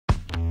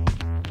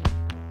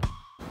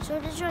So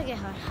the joke get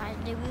hard. How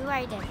did we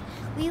write it?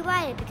 We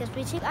write it because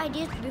we took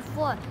ideas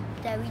before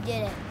that we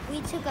did it.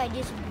 We took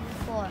ideas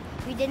before.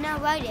 We did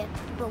not write it,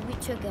 but we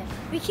took it.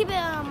 We keep it in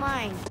our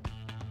mind.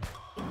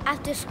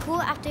 After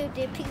school, after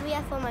they pick me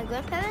up from my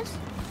grandparents,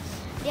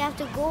 they have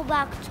to go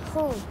back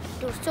home.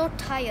 They were so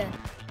tired.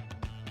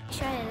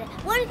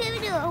 What can we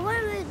do? What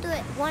do we do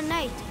it one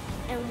night?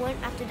 And one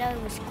after that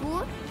it was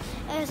school.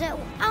 And I said,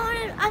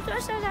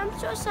 I'm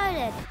so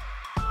excited.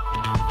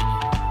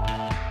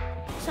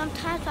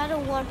 Sometimes I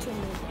don't want to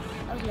move.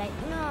 I was like,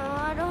 no,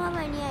 I don't have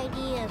any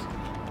ideas.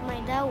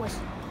 My dad was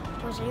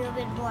a little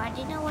bit bored. I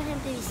did not want him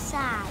to be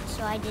sad,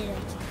 so I did it.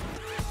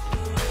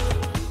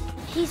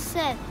 He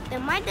said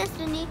that my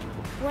destiny,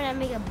 when I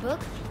make a book,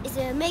 is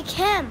to make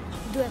him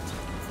do it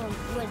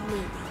with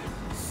me.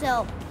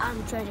 So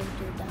I'm trying to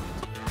do that.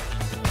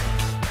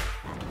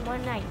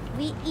 One night,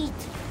 we eat.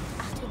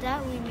 After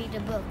that, we read a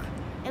book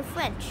in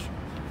French.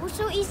 It was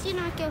so easy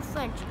to make in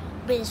French,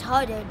 but it's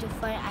harder to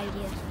find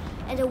ideas.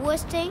 And the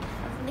worst thing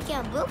of making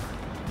a book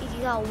is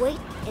you gotta wait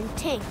and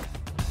think.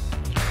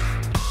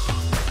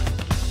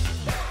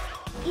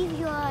 If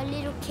you're a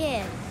little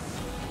kid,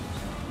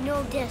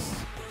 know this.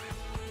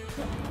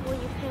 When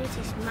your parents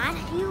is mad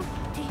at you,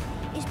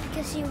 it's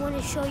because he want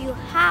to show you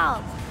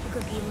how you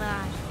could be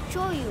mad.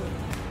 Show you.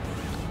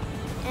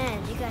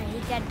 And he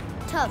got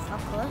tough,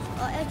 of course,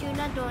 or else you're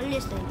not gonna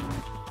listen.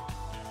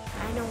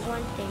 I know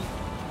one thing.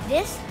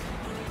 This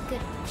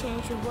could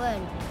change the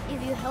world.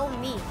 If you help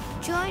me,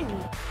 join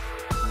me.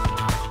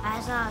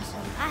 That's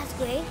awesome. That's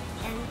great.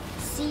 And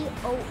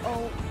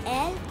COOL,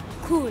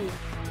 cool.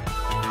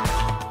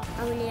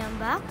 I'm William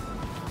back,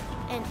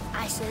 and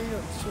I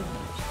salute you.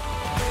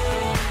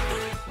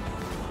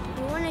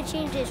 You want to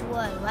change this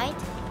world, right?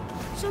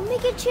 So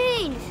make a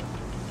change.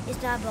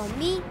 It's not about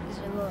me. It's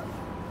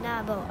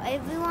not about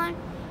everyone.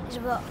 It's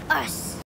about us.